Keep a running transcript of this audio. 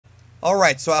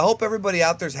Alright, so I hope everybody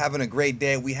out there is having a great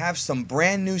day. We have some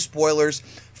brand new spoilers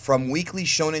from Weekly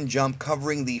Shonen Jump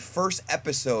covering the first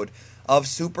episode of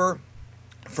Super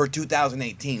for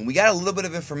 2018. We got a little bit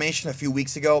of information a few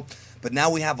weeks ago, but now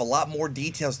we have a lot more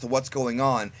details to what's going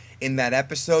on in that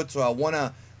episode. So I want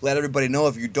to let everybody know,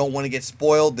 if you don't want to get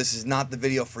spoiled, this is not the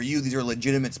video for you. These are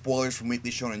legitimate spoilers from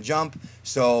Weekly Shonen Jump.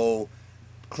 So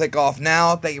click off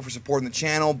now. Thank you for supporting the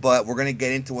channel, but we're going to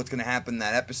get into what's going to happen in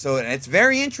that episode, and it's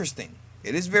very interesting.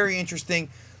 It is very interesting.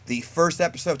 The first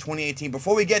episode of 2018.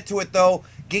 Before we get to it, though,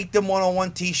 Geekdom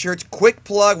 101 t-shirts. Quick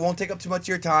plug, won't take up too much of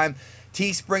your time.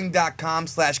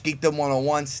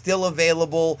 Teespring.com/Geekdom101, still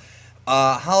available.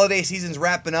 Holiday season's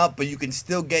wrapping up, but you can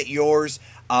still get yours.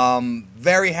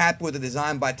 Very happy with the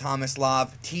design by Thomas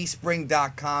Love.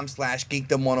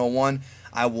 Teespring.com/Geekdom101.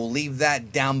 I will leave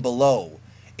that down below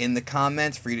in the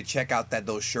comments for you to check out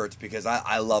those shirts, because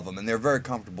I love them, and they're very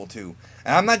comfortable too.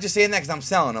 And I'm not just saying that because I'm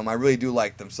selling them. I really do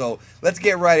like them. So let's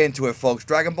get right into it, folks.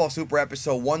 Dragon Ball Super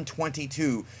episode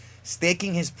 122.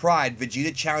 Staking his pride,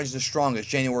 Vegeta challenges the strongest,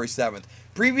 January 7th.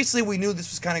 Previously, we knew this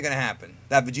was kind of going to happen,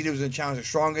 that Vegeta was going to challenge the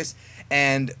strongest,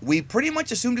 and we pretty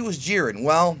much assumed it was Jiren.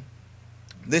 Well,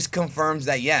 this confirms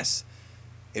that, yes,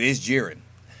 it is Jiren.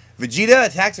 Vegeta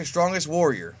attacks the strongest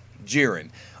warrior, Jiren.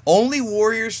 Only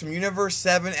warriors from Universe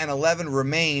 7 and 11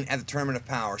 remain at the Tournament of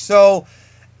Power. So,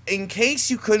 in case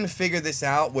you couldn't figure this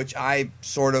out, which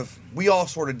we all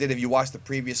sort of did if you watched the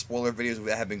previous spoiler videos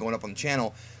that have been going up on the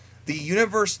channel, the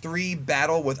Universe 3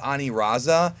 battle with Ani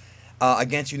Raza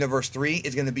against Universe 3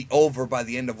 is going to be over by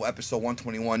the end of episode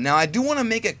 121. Now, I do want to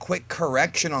make a quick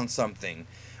correction on something.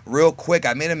 Real quick,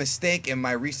 I made a mistake in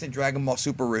my recent Dragon Ball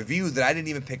Super review that I didn't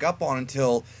even pick up on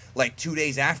until like 2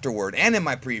 days afterward, and in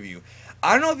my preview.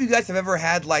 I don't know if you guys have ever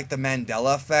had like the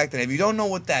Mandela effect, and if you don't know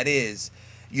what that is,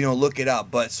 you know, look it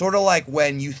up. But sort of like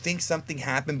when you think something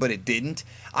happened but it didn't.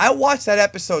 I watched that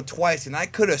episode twice, and I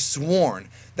could have sworn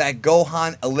that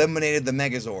Gohan eliminated the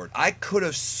Megazord. I could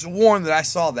have sworn that I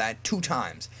saw that 2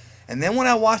 times. And then when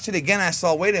I watched it again, I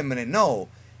saw, wait a minute, no,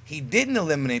 he didn't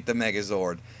eliminate the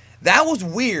Megazord. That was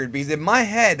weird, because in my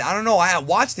head, I don't know, I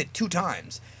watched it 2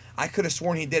 times. I could have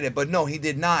sworn he did it, but no, he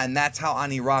did not, and that's how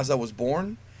Ani Raza was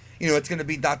born. You know, it's going to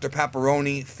be Dr.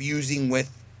 Pepperoni fusing with,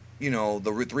 you know,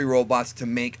 the 3 robots to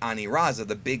make Ani Raza,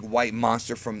 the big white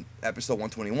monster from episode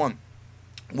 121.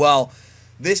 Well,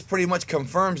 this pretty much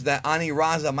confirms that Ani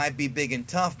Raza might be big and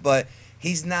tough, but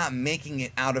he's not making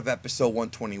it out of episode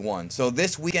 121. So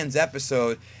this weekend's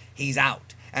episode, he's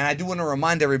out. And I do want to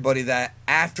remind everybody that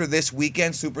after this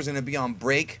weekend, Super's going to be on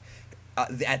break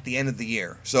at the end of the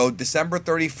year. So December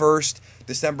 31st,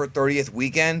 December 30th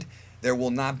weekend, there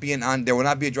will not be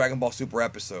a Dragon Ball Super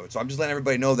episode. So I'm just letting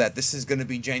everybody know that this is going to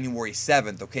be January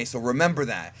 7th. Okay, so remember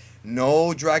that.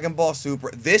 No Dragon Ball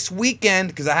Super this weekend,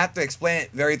 because I have to explain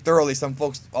it very thoroughly. Some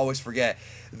folks always forget.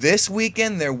 This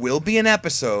weekend there will be an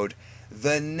episode.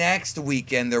 The next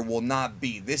weekend there will not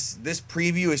be. This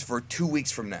preview is for 2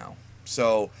 weeks from now.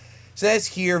 So says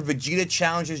here, Vegeta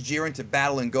challenges Jiren to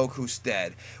battle in Goku's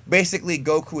stead. Basically,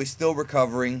 Goku is still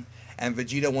recovering, and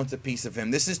Vegeta wants a piece of him.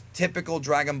 This is typical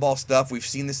Dragon Ball stuff. We've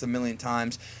seen this a million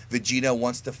times. Vegeta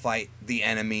wants to fight the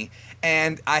enemy.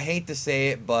 And I hate to say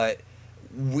it, but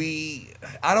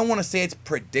I don't want to say it's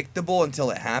predictable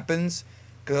until it happens,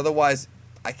 because otherwise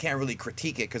I can't really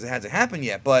critique it because it hasn't happened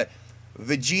yet. But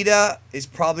Vegeta is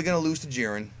probably going to lose to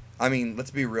Jiren. I mean,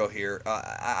 let's be real here.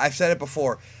 I've said it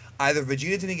before. Either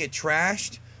Vegeta's going to get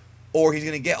trashed, or he's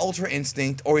going to get Ultra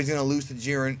Instinct, or he's going to lose to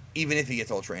Jiren even if he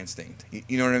gets Ultra Instinct.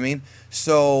 You know what I mean?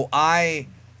 So I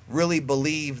really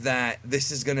believe that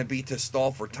this is going to be to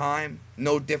stall for time.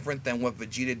 No different than what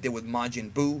Vegeta did with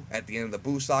Majin Buu at the end of the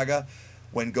Buu saga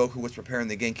when Goku was preparing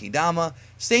the Genki Dama.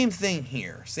 Same thing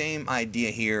here. Same idea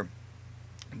here.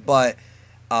 But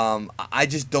I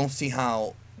just don't see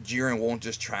how Jiren won't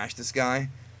just trash this guy.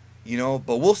 You know,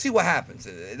 but we'll see what happens.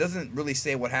 It doesn't really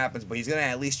say what happens, but he's going to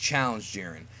at least challenge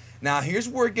Jiren. Now, here's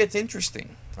where it gets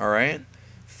interesting, alright?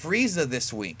 Frieza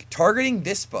this week, targeting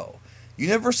Dispo.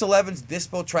 Universe 11's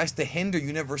Dispo tries to hinder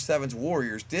Universe 7's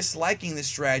warriors. Disliking this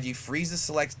strategy, Frieza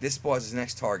selects Dispo as his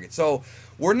next target. So,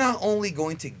 we're not only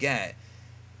going to get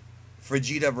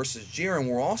Vegeta versus Jiren,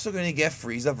 we're also going to get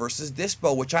Frieza versus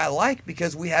Dispo, which I like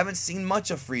because we haven't seen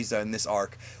much of Frieza in this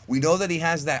arc. We know that he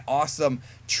has that awesome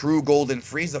True Golden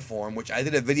Frieza form, which I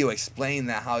did a video explaining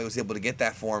that, how he was able to get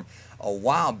that form a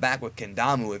while back with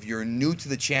Kendamu. If you're new to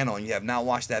the channel and you have not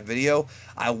watched that video,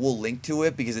 I will link to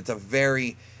it because it's a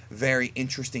very, very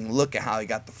interesting look at how he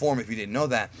got the form if you didn't know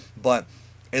that. But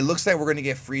it looks like we're going to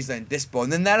get Frieza and Dispo.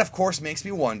 And then that, of course, makes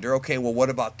me wonder, okay, well, what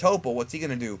about Toppo? What's he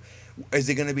going to do? Is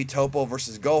it going to be Toppo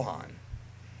versus Gohan?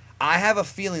 I have a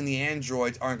feeling the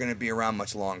androids aren't going to be around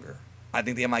much longer. I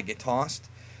think they might get tossed.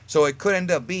 So it could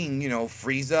end up being,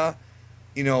 Frieza,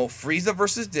 Frieza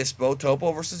versus Dispo,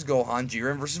 Toppo versus Gohan,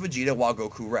 Jiren versus Vegeta while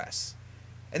Goku rests.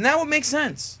 And that would make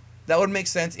sense. That would make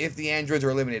sense if the androids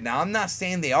are eliminated. Now, I'm not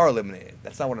saying they are eliminated.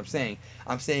 That's not what I'm saying.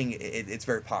 I'm saying it's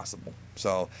very possible.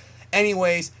 So,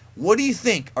 anyways, what do you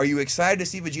think? Are you excited to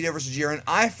see Vegeta versus Jiren?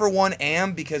 I, for one,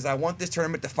 am, because I want this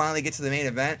tournament to finally get to the main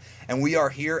event. And we are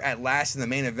here at last in the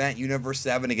main event, Universe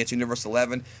 7 against Universe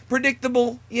 11.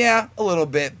 Predictable? Yeah, a little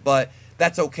bit. But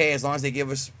that's okay as long as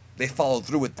they follow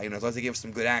through with that, as long as they give us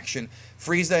some good action.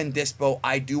 Frieza and Dispo,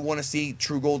 I do want to see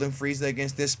True Golden Frieza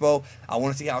against Dispo. I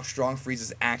want to see how strong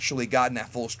Frieza's actually gotten at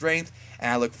full strength,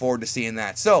 and I look forward to seeing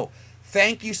that. So,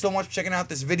 thank you so much for checking out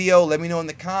this video. Let me know in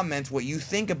the comments what you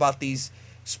think about these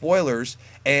spoilers,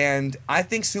 and I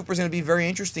think Super's going to be very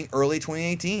interesting early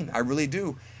 2018. I really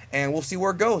do, and we'll see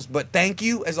where it goes. But thank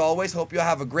you, as always. Hope you all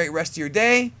have a great rest of your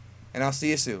day, and I'll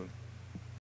see you soon.